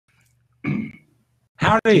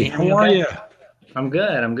Howdy, Can you hear me how are okay? you? I'm good.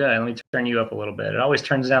 I'm good. Let me turn you up a little bit. It always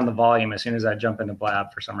turns down the volume as soon as I jump into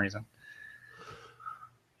Blab for some reason.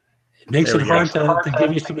 It makes There it we go. hard to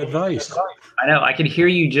give you some advice. I know I can hear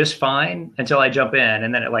you just fine until I jump in,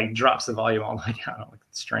 and then it like drops the volume all the way down. Like,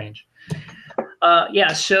 it's strange.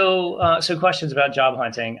 Yeah. So questions about job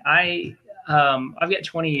hunting. I've got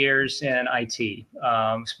 20 years in IT,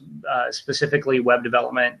 specifically web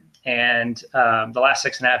development, and the last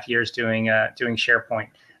 6.5 years doing SharePoint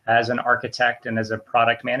as an architect and as a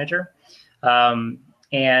product manager. Um,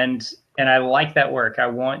 and I like that work. I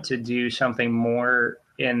want to do something more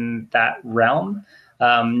in that realm.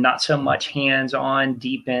 Not so much hands-on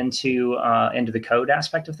deep into the code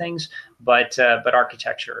aspect of things, but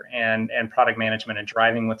architecture and product management and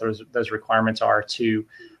driving what those requirements are to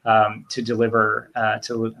deliver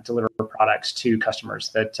products to customers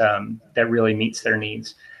that really meets their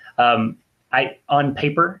needs. I on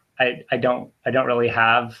paper I don't really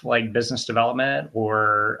have like business development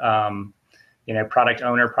or product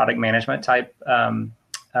owner, product management type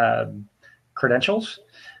uh, credentials,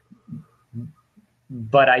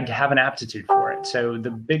 but I have an aptitude for it. So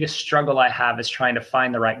the biggest struggle I have is trying to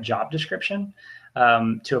find the right job description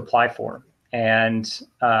to apply for. And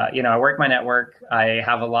I work my network. I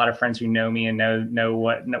have a lot of friends who know me and know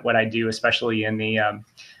what I do, especially in the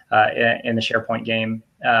SharePoint game.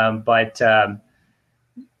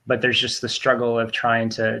 But there's just the struggle of trying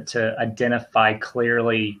to identify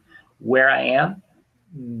clearly where I am,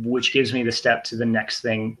 which gives me the step to the next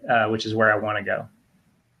thing, which is where I want to go.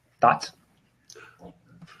 Thoughts?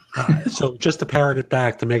 So just to parrot it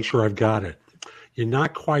back to make sure I've got it. You're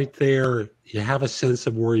not quite there. You have a sense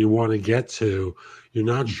of where you want to get to. You're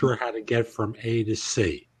not sure how to get from A to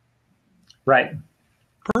C. Right.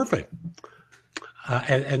 Perfect.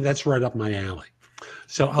 And that's right up my alley.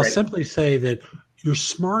 So I'll simply say that you're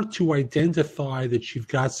smart to identify that you've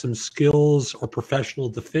got some skills or professional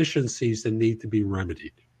deficiencies that need to be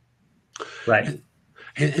remedied. Right.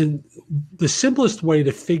 And the simplest way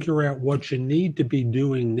to figure out what you need to be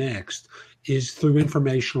doing next is through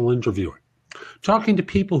informational interviewing. Talking to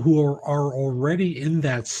people who are already in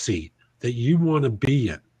that seat that you want to be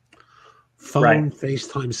in. Phone,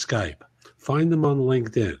 FaceTime, Skype. Find them on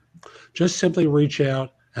LinkedIn. Just simply reach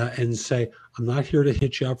out and say, I'm not here to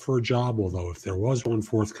hit you up for a job, although if there was one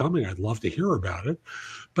forthcoming, I'd love to hear about it.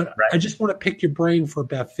 But I just want to pick your brain for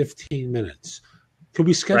about 15 minutes. Could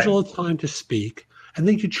we schedule a time to speak? And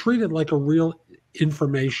then you treat it like a real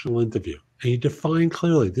informational interview. And you define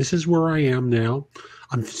clearly, this is where I am now.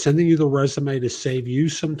 I'm sending you the resume to save you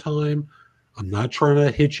some time. I'm not trying to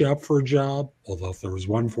hit you up for a job, although if there was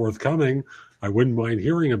one forthcoming, I wouldn't mind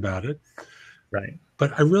hearing about it. Right.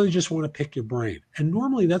 But I really just want to pick your brain. And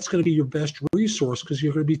normally that's going to be your best resource because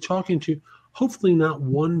you're going to be talking to hopefully not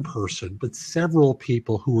one person, but several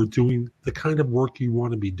people who are doing the kind of work you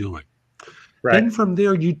want to be doing. Right. Then from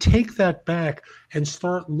there, you take that back and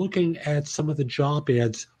start looking at some of the job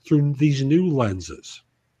ads through these new lenses.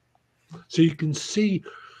 So you can see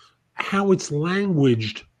how it's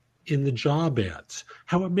languaged in the job ads,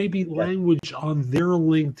 how it may be languaged on their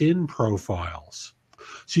LinkedIn profiles.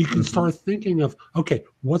 So you can start thinking of, okay,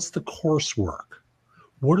 what's the coursework?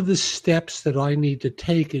 What are the steps that I need to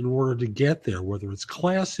take in order to get there, whether it's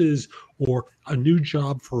classes or a new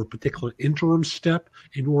job for a particular interim step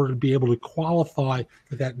in order to be able to qualify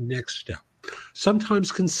for that next step.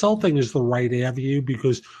 Sometimes consulting is the right avenue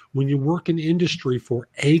because when you work in industry for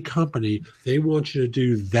a company, they want you to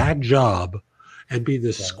do that job and be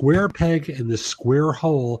the square peg in the square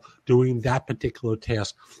hole doing that particular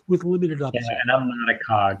task with limited upside. Yeah, and I'm not a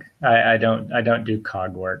cog. I don't do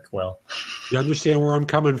cog work well. You understand where I'm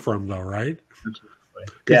coming from, though, right? Absolutely.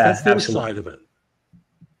 Yeah, that's the other side of it.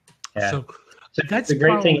 Yeah. So that's the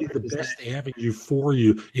great thing. The best avenue for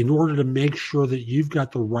you in order to make sure that you've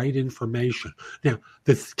got the right information. Now,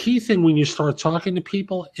 the key thing when you start talking to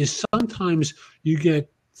people is sometimes you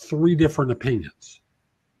get 3 different opinions.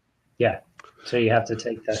 Yeah. So you have to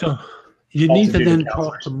take that. So you need to then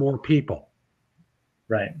talk to more people.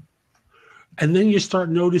 Right. And then you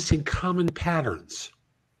start noticing common patterns.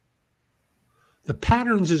 The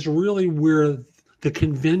patterns is really where the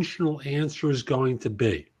conventional answer is going to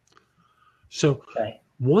be. So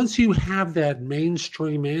once you have that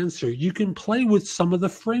mainstream answer, you can play with some of the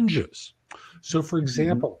fringes. So for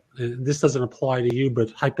example, and this doesn't apply to you,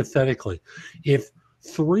 but hypothetically, if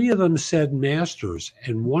 3 of them said masters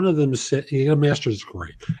and one of them said, yeah, masters is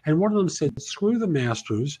great. And one of them said, screw the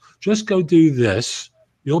masters, just go do this,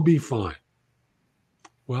 you'll be fine.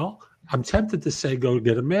 Well, I'm tempted to say go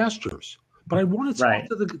get a master's, but I want to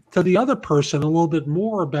talk to the other person a little bit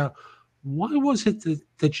more about why was it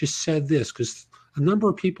that you said this? Because a number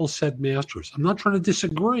of people said masters. I'm not trying to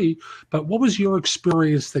disagree, but what was your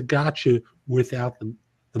experience that got you without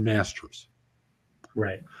the masters?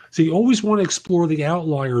 Right. So you always want to explore the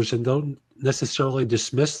outliers and don't necessarily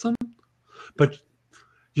dismiss them, but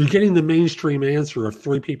you're getting the mainstream answer if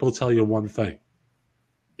 3 people tell you one thing.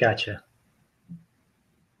 Gotcha.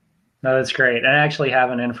 No, that's great. I actually have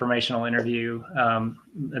an informational interview.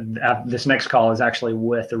 This next call is actually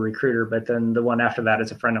with a recruiter, but then the one after that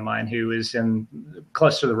is a friend of mine who is in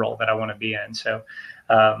close to the role that I want to be in. So,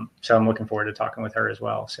 so I'm looking forward to talking with her as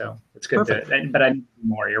well. So it's good. But I need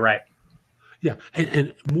more. You're right. Yeah,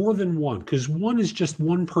 and more than one, because one is just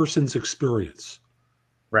one person's experience.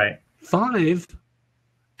 Right. 5,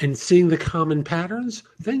 and seeing the common patterns,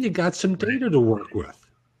 then you got some data to work with.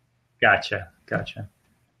 Gotcha.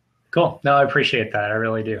 Cool. No, I appreciate that. I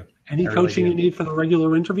really do. Any coaching you need for the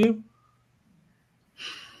regular interview?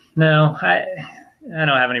 No, I don't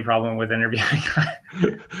have any problem with interviewing.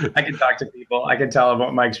 I can talk to people. I can tell them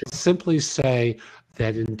what my experience. Simply say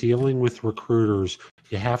that in dealing with recruiters,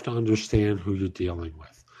 you have to understand who you're dealing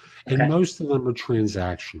with. And most of them are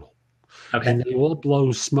transactional. Okay. And they all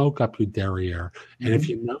blow smoke up your derriere. And if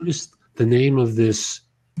you notice the name of this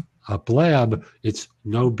blab, it's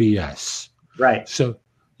no BS. Right. So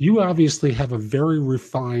you obviously have a very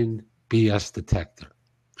refined BS detector.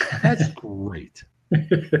 That's great.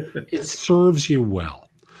 It serves you well.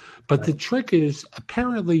 But the trick is,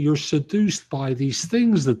 apparently you're seduced by these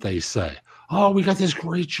things that they say. Oh, we got this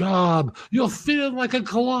great job. You'll fit in like a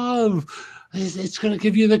glove. It's going to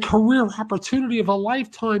give you the career opportunity of a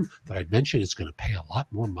lifetime. Did I mention it's going to pay a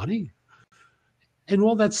lot more money? And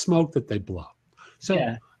all that smoke that they blow. So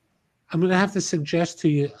I'm going to have to suggest to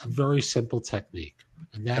you a very simple technique.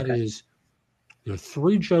 And that is, there are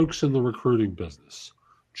 3 jokes in the recruiting business.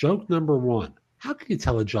 Joke number 1, how can you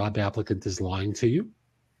tell a job applicant is lying to you?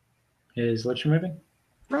 His lips are moving.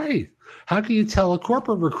 Right. How can you tell a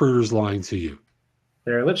corporate recruiter is lying to you?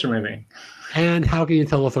 Their lips are moving. And how can you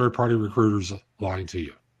tell a third-party recruiter is lying to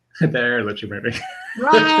you? Their lips are moving.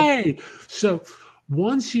 Right. So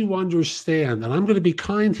once you understand, and I'm going to be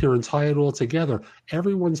kind here and tie it all together,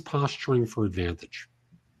 everyone's posturing for advantage.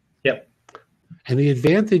 Yep. And the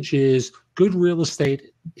advantage is good real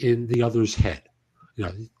estate in the other's head.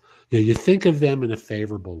 You think of them in a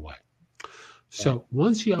favorable way. So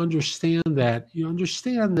once you understand that,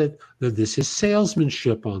 that this is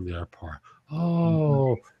salesmanship on their part.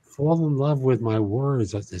 Oh, fall in love with my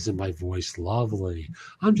words. Isn't my voice lovely?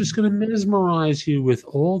 I'm just going to mesmerize you with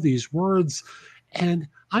all these words. And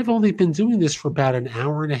I've only been doing this for about an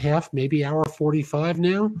hour and a half, maybe hour 45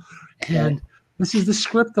 now. And this is the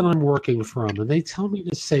script that I'm working from. And they tell me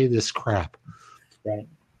to say this crap. Right.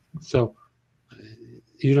 So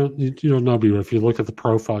you don't know me, but if you look at the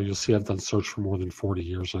profile, you'll see I've done search for more than 40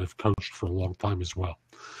 years, and I've coached for a long time as well.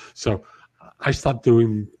 So I stopped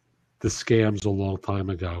doing the scams a long time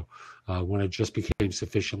ago when it just became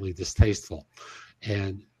sufficiently distasteful.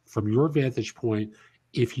 And from your vantage point,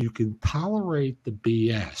 if you can tolerate the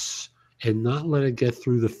BS and not let it get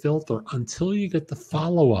through the filter until you get the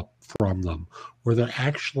follow-up from them, where they're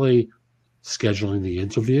actually scheduling the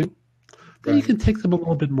interview, then you can take them a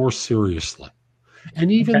little bit more seriously.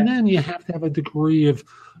 And even then, you have to have a degree of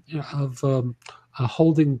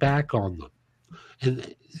holding back on them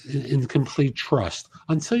and in complete trust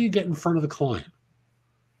until you get in front of the client.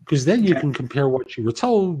 Because then you can compare what you were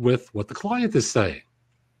told with what the client is saying.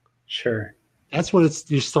 Sure. That's when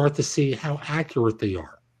you start to see how accurate they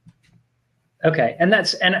are. Okay, and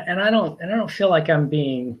that's and I don't feel like I'm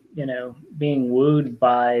being wooed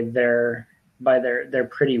by their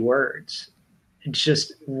pretty words. It's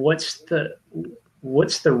just what's the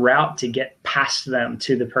route to get past them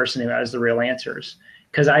to the person who has the real answers?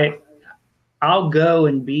 Because I'll go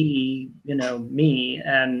and be me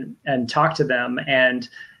and talk to them and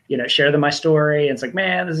share them my story. And it's like,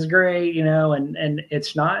 man, this is great, and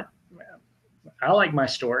it's not. I like my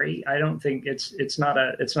story. I don't think it's not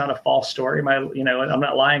a false story. I'm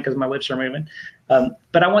not lying because my lips are moving.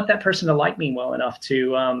 But I want that person to like me well enough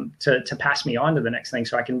to pass me on to the next thing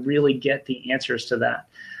so I can really get the answers to that.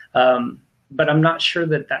 But I'm not sure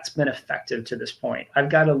that that's been effective to this point. I've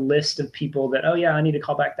got a list of people that, oh yeah, I need to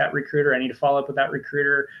call back that recruiter. I need to follow up with that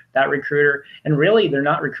recruiter. And really they're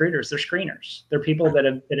not recruiters, they're screeners. They're people that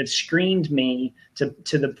have screened me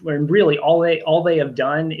and really all they have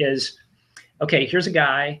done is, okay, here's a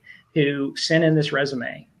guy who sent in this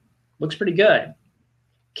resume. Looks pretty good.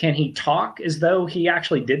 Can he talk as though he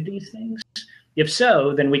actually did these things? If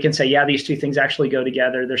so, then we can say, yeah, these two things actually go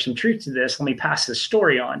together. There's some truth to this. Let me pass this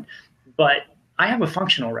story on. But I have a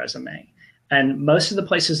functional resume. And most of the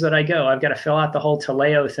places that I go, I've got to fill out the whole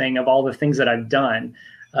Taleo thing of all the things that I've done,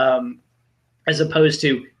 as opposed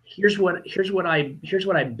to here's what I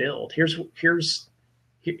build. Here's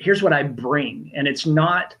what I bring, and it's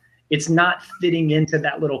not fitting into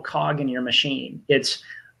that little cog in your machine. It's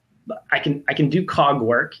I can do cog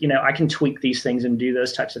work. I can tweak these things and do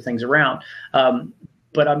those types of things around.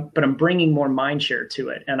 But I'm bringing more mind share to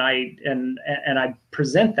it, and I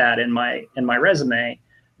present that in my resume,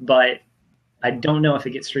 but I don't know if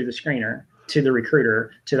it gets through the screener to the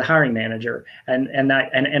recruiter to the hiring manager, and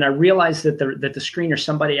I realize that the screener is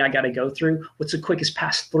somebody I got to go through. What's the quickest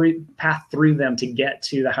path through them to get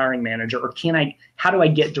to the hiring manager, or how do I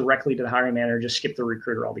get directly to the hiring manager? Just skip the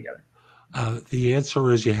recruiter altogether? The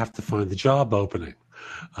answer is you have to find the job opening.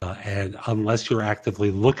 And unless you're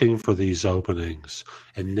actively looking for these openings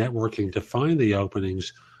and networking to find the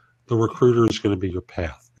openings, the recruiter is going to be your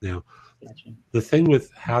path. Now, Gotcha. The thing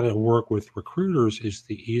with how to work with recruiters is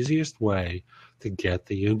the easiest way to get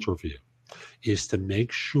the interview is to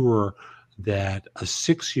make sure that a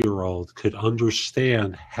 6-year-old could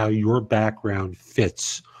understand how your background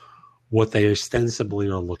fits what they ostensibly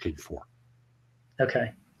are looking for.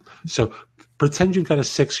 Okay. So pretend you've got a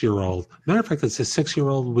 6-year-old. Matter of fact, it's a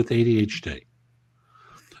 6-year-old with ADHD.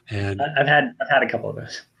 And I've had a couple of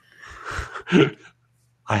those.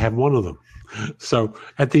 I have one of them. So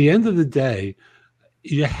at the end of the day,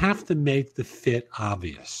 you have to make the fit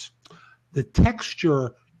obvious. The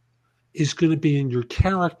texture is going to be in your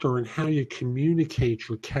character and how you communicate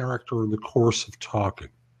your character in the course of talking.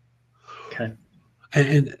 Okay.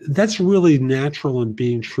 And that's really natural in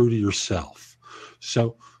being true to yourself.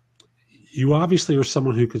 So you obviously are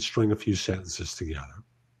someone who could string a few sentences together.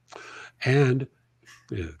 And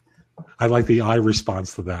I like the I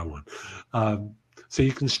response to that one. So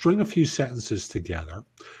you can string a few sentences together.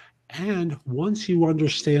 And once you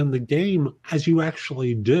understand the game, as you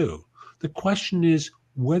actually do, the question is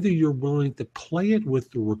whether you're willing to play it with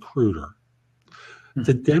the recruiter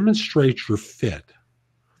to demonstrate your fit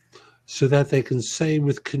so that they can say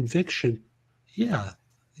with conviction, yeah,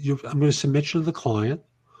 I'm going to submit you to the client,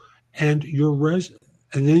 and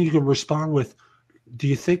and then you can respond with, do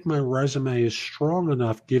you think my resume is strong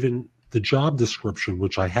enough given the job description,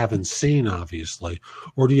 which I haven't seen, obviously,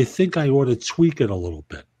 or do you think I ought to tweak it a little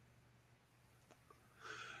bit?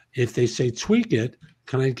 If they say tweak it,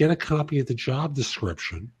 can I get a copy of the job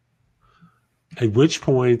description? At which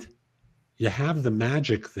point you have the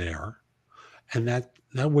magic there, and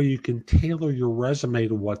that way you can tailor your resume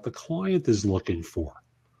to what the client is looking for.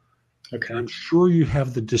 Okay. I'm sure you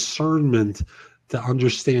have the discernment to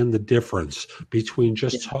understand the difference between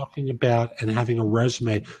just talking about and having a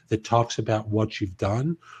resume that talks about what you've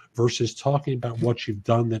done versus talking about what you've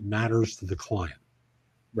done that matters to the client.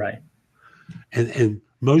 Right. And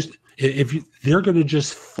most, they're going to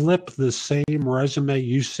just flip the same resume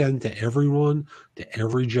you send to everyone, to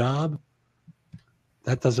every job,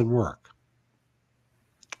 that doesn't work.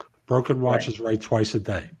 Broken watch is right twice a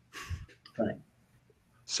day. Right.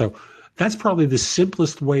 So that's probably the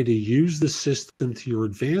simplest way to use the system to your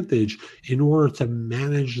advantage in order to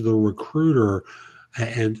manage the recruiter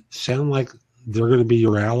and sound like they're going to be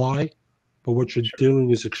your ally, but what you're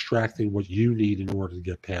doing is extracting what you need in order to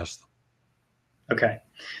get past them. Okay.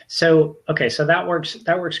 So that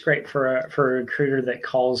works great for a recruiter that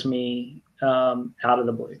calls me out of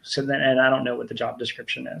the blue. So then, and I don't know what the job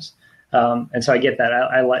description is. And so I get that.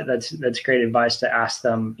 I like that's great advice to ask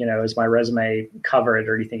them, is my resume covered,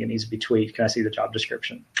 or do you think it needs to be tweaked? Can I see the job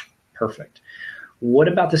description? Perfect. What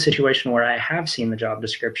about the situation where I have seen the job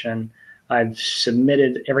description? I've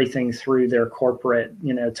submitted everything through their corporate,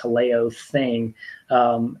 Taleo thing,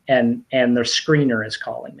 and their screener is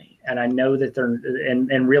calling me, and I know that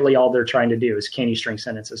and really all they're trying to do is, can you string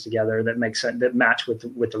sentences together that make sense, that match with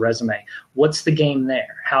the resume? What's the game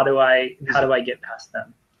there? How do I get past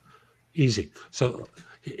them? Easy. So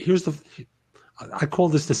I call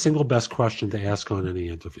this the single best question to ask on any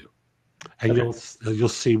interview, and you'll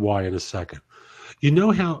see why in a second. You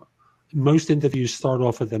know how most interviews start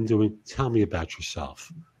off with them doing, tell me about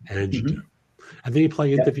yourself. And you do. And then you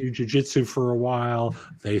play interview jiu-jitsu for a while.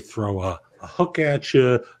 They throw a hook at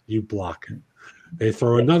you, you block it. They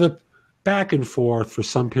throw another back and forth for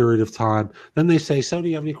some period of time. Then they say, so do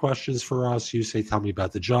you have any questions for us? You say, tell me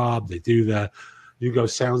about the job. They do that. You go,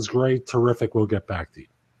 sounds great, terrific, we'll get back to you.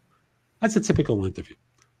 That's a typical interview.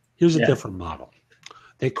 Here's a different model.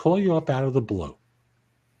 They call you up out of the blue.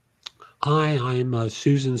 Hi, I'm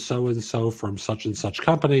Susan so-and-so from such and such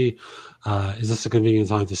company. Is this a convenient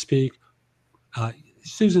time to speak?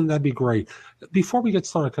 Susan, that'd be great. Before we get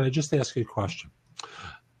started, can I just ask you a question?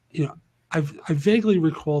 I vaguely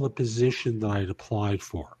recall the position that I had applied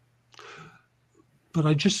for, but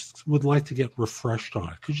I just would like to get refreshed on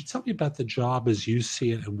it. Could you tell me about the job as you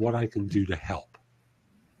see it and what I can do to help?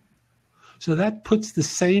 So that puts the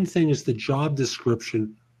same thing as the job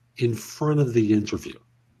description in front of the interview.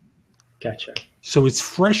 Gotcha. So it's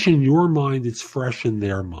fresh in your mind, it's fresh in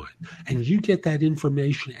their mind. And you get that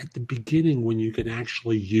information at the beginning when you can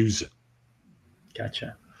actually use it.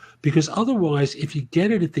 Gotcha. Because otherwise, if you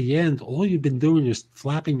get it at the end, all you've been doing is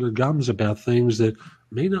flapping your gums about things that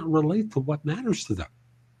may not relate to what matters to them.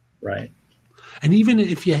 Right. And even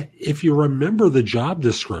if you remember the job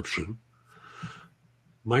description,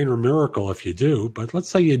 minor miracle if you do, but let's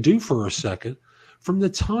say you do for a second, from the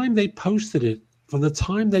time they posted it, from the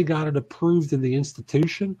time they got it approved in the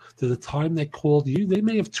institution to the time they called you, they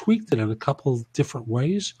may have tweaked it in a couple of different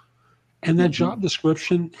ways, and that job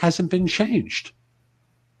description hasn't been changed.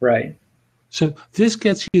 Right. So this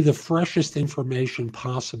gets you the freshest information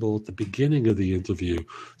possible at the beginning of the interview.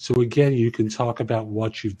 So again, you can talk about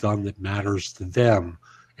what you've done that matters to them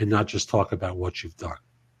and not just talk about what you've done.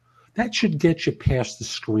 That should get you past the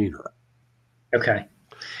screener. Okay.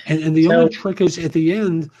 And the only trick is at the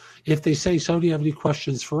end, if they say, so do you have any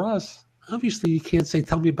questions for us? Obviously, you can't say,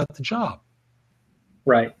 tell me about the job.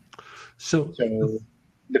 Right. So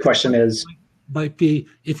the question is, might be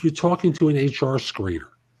if you're talking to an HR screener,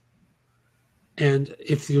 and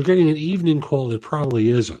if you're getting an evening call, it probably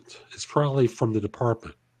isn't. It's probably from the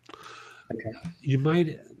department. okay. You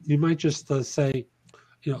might just say,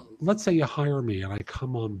 let's say you hire me and I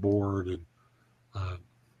come on board, and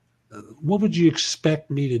what would you expect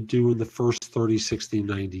me to do in the first 30, 60,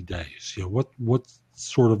 90 days? What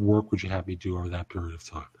sort of work would you have me do over that period of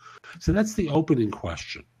time? So that's the opening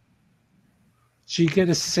question. So you get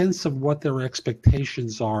a sense of what their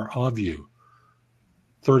expectations are of you,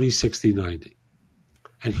 30, 60, 90.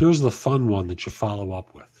 And here's the fun one that you follow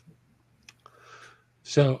up with.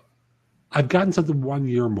 So I've gotten to the 1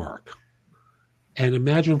 year mark. And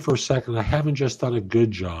imagine for a second, I haven't just done a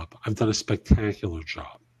good job. I've done a spectacular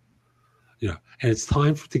job. And it's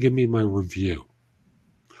time to give me my review.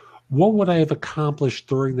 What would I have accomplished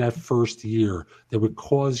during that first year that would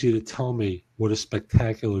cause you to tell me what a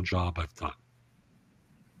spectacular job I've done?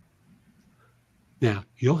 Now,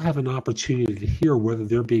 you'll have an opportunity to hear whether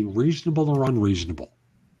they're being reasonable or unreasonable.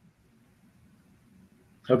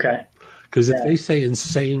 Okay. Because if they say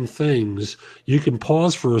insane things, you can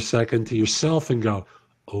pause for a second to yourself and go,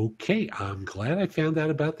 okay, I'm glad I found out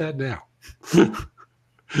about that now.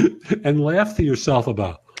 And laugh to yourself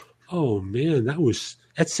about, oh man,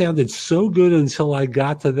 that sounded so good until I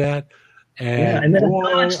got to that. And then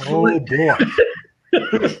boy, oh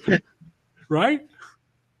boy. Right?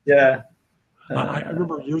 Yeah. I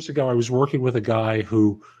remember years ago, I was working with a guy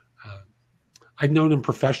who I'd known him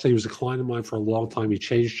professionally. He was a client of mine for a long time. He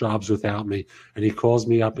changed jobs without me. And he calls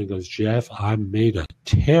me up and goes, Jeff, I made a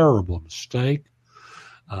terrible mistake.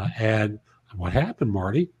 And what happened,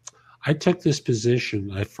 Marty? I took this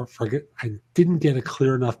position. I didn't get a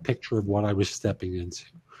clear enough picture of what I was stepping into.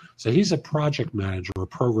 So he's a project manager, a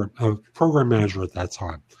program manager at that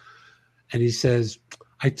time. And he says,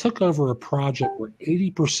 I took over a project where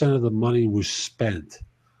 80% of the money was spent,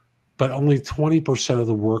 but only 20% of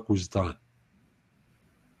the work was done.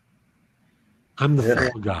 I'm the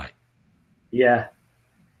fall guy. Yeah.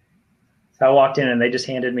 So I walked in and they just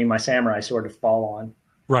handed me my samurai sword to fall on.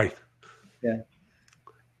 Right. Yeah.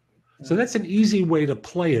 So that's an easy way to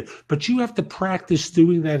play it, but you have to practice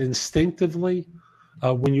doing that instinctively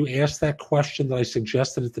when you ask that question that I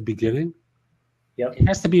suggested at the beginning. Yep. It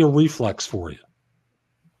has to be a reflex for you.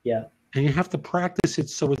 Yeah. And you have to practice it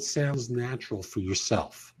so it sounds natural for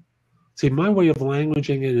yourself. See, my way of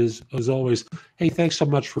languaging it is always, hey, thanks so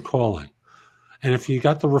much for calling. And if you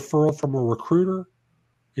got the referral from a recruiter,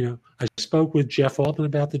 I spoke with Jeff Altman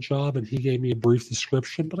about the job and he gave me a brief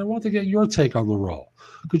description, but I want to get your take on the role.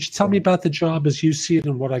 Could you tell me about the job as you see it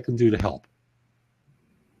and what I can do to help?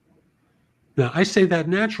 Now, I say that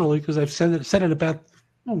naturally because I've said it about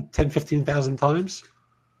 10, 15,000 times.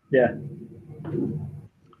 Yeah.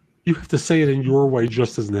 You have to say it in your way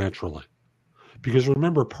just as naturally. Because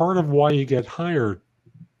remember, part of why you get hired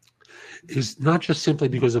is not just simply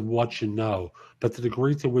because of what you know, but the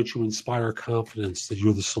degree to which you inspire confidence that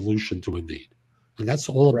you're the solution to a need. And that's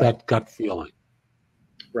all about gut feeling.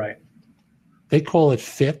 Right. They call it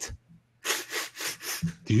fit.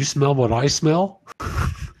 Do you smell what I smell?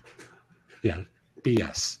 Yeah,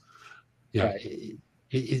 BS. Yeah, right.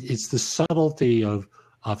 It's the subtlety of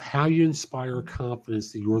how you inspire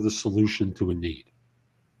confidence that you're the solution to a need.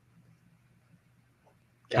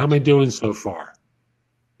 Gotcha. How am I doing so far?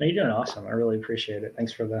 No, you're doing awesome. I really appreciate it.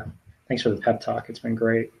 Thanks for Thanks for the pep talk. It's been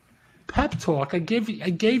great. Pep talk? I gave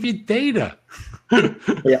you data.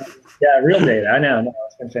 Yeah, real data. I know. No,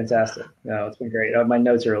 it's been fantastic. No, it's been great. My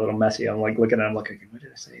notes are a little messy. I'm like looking at them, looking, what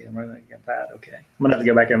did I say? I'm going to get that. Okay. I'm going to have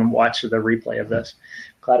to go back and watch the replay of this.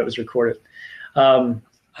 Glad it was recorded.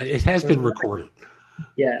 It has been recorded.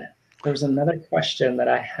 Yeah. There was another question that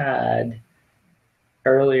I had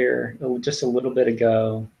earlier, just a little bit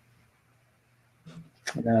ago.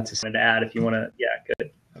 No, it's an ad if you want to. Yeah,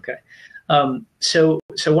 good. Okay. So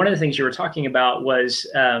one of the things you were talking about was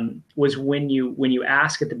when you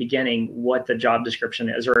ask at the beginning what the job description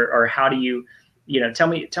is, or how do you tell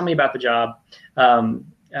me about the job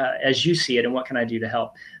as you see it, and what can I do to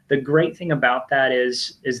help? The great thing about that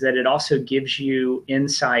is that it also gives you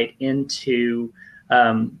insight into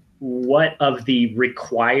what of the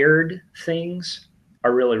required things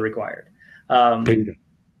are really required.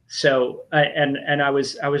 So, and I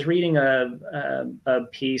was reading a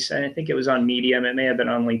piece, and I think it was on Medium. It may have been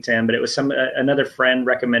on LinkedIn, but it was another friend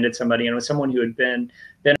recommended somebody, and it was someone who had been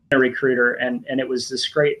a recruiter, and it was this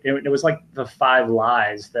great. It was like the 5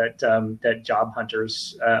 lies that job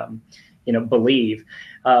hunters believe,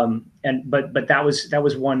 but that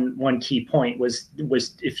was one key point was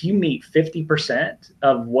if you meet 50%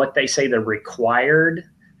 of what they say the required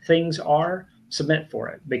things are, submit for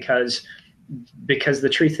it, because the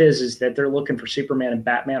truth is that they're looking for Superman and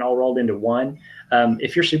Batman all rolled into one.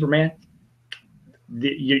 If you're Superman,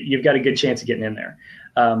 you've got a good chance of getting in there,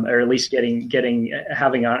 or at least having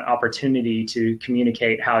an opportunity to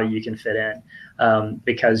communicate how you can fit in,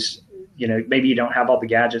 because maybe you don't have all the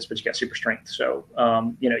gadgets, but you got super strength. So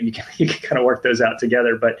you can kind of work those out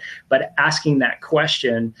together. But asking that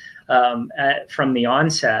question from the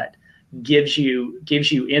onset gives you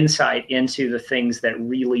insight into the things that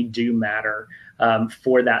really do matter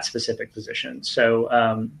for that specific position. So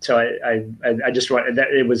I just wanted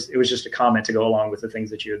that it was just a comment to go along with the things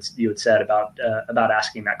that you had said about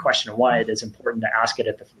asking that question, and why it is important to ask it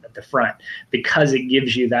at the front, because it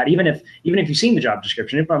gives you that even if you've seen the job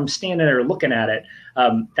description, if I'm standing there looking at it,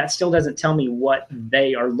 that still doesn't tell me what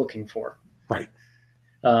they are looking for. Right.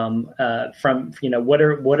 From what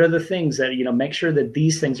are the things that make sure that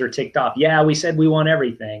these things are ticked off. Yeah, we said we want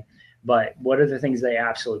everything, but what are the things they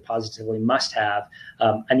absolutely positively must have?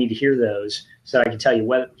 I need to hear those so that I can tell you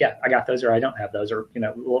whether I got those or I don't have those, or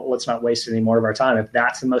let's not waste any more of our time. If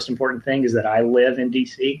that's the most important thing, is that I live in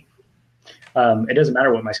DC, it doesn't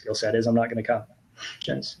matter what my skill set is. I'm not going to come.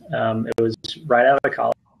 It was right out of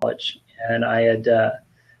college, and I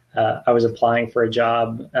was applying for a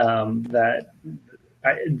job that.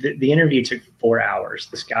 The interview took 4 hours.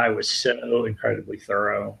 This guy was so incredibly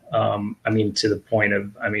thorough. To the point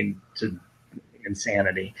of, to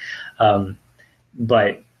insanity.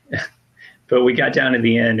 But we got down to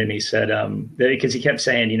the end, and he said, because he kept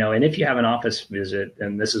saying, and if you have an office visit,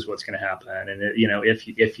 then this is what's going to happen. And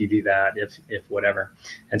if you do that, if whatever.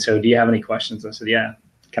 And so, do you have any questions? I said, yeah.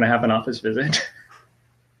 Can I have an office visit?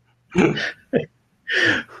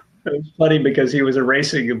 It was funny because he was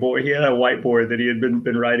erasing a board. He had a whiteboard that he had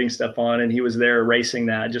been writing stuff on, and he was there erasing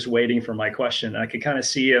that, just waiting for my question. I could kind of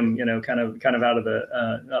see him, kind of out of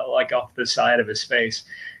the like off the side of his face,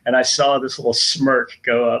 and I saw this little smirk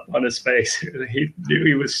go up on his face. He knew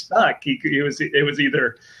he was stuck. It was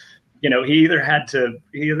either, he either had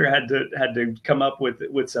to come up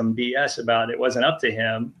with some BS about it wasn't up to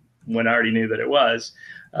him when I already knew that it was,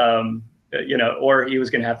 or he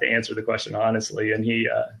was going to have to answer the question honestly, and he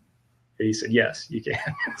said, yes, you can.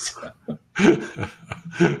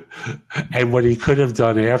 And what he could have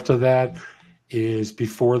done after that is,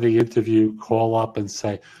 before the interview, call up and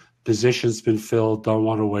say, position's been filled, don't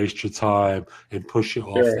want to waste your time, and push you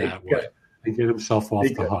off that way and get himself off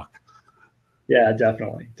the hook. Yeah,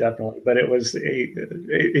 definitely. But it was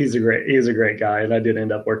he's a great guy, and I did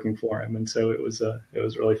end up working for him, and so it was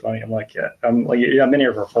really funny. I'm like, I've been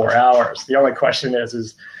here for 4 hours. The only question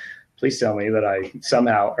is please tell me that I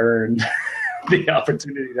somehow earned the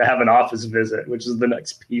opportunity to have an office visit, which is the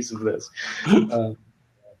next piece of this. And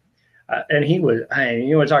you want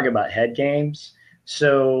to talk about head games?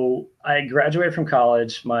 So I graduated from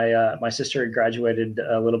college. My sister had graduated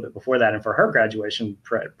a little bit before that, and for her graduation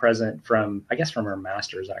present from her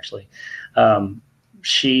master's, actually,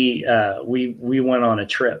 we went on a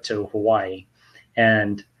trip to Hawaii,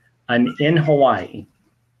 and I'm in Hawaii,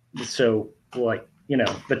 so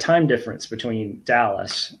the time difference between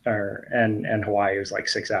Dallas and Hawaii was like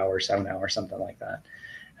 6 hours, 7 hours, something like that.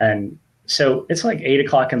 And so it's like 8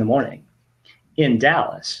 o'clock in the morning in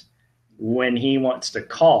Dallas when he wants to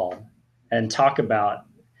call and talk about,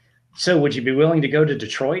 so would you be willing to go to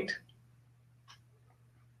Detroit?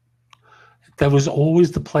 That was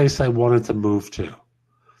always the place I wanted to move to.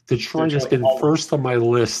 Detroit has been first on my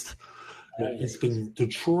list. It's been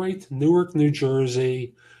Detroit, Newark, New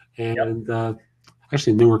Jersey, and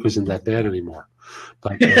actually Newark isn't that bad anymore.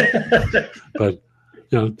 But but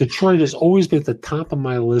Detroit has always been at the top of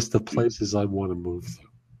my list of places I want to move to.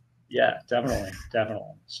 Yeah, definitely.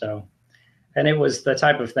 So, and it was the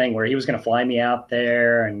type of thing where he was going to fly me out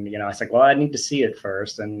there, and I was like, well, I need to see it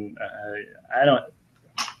first, and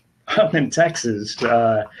I'm in Texas.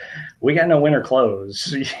 We got no winter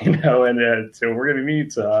clothes, and so we're going to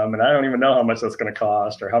need some, and I don't even know how much that's going to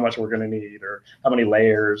cost, or how much we're going to need, or how many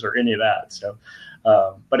layers, or any of that. So,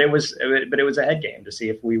 but it was a head game to see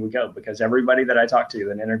if we would go, because everybody that I talked to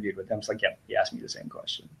and interviewed with him was like, "Yep, he asked me the same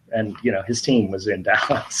question," and his team was in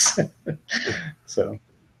Dallas. So,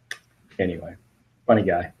 anyway, funny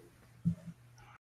guy.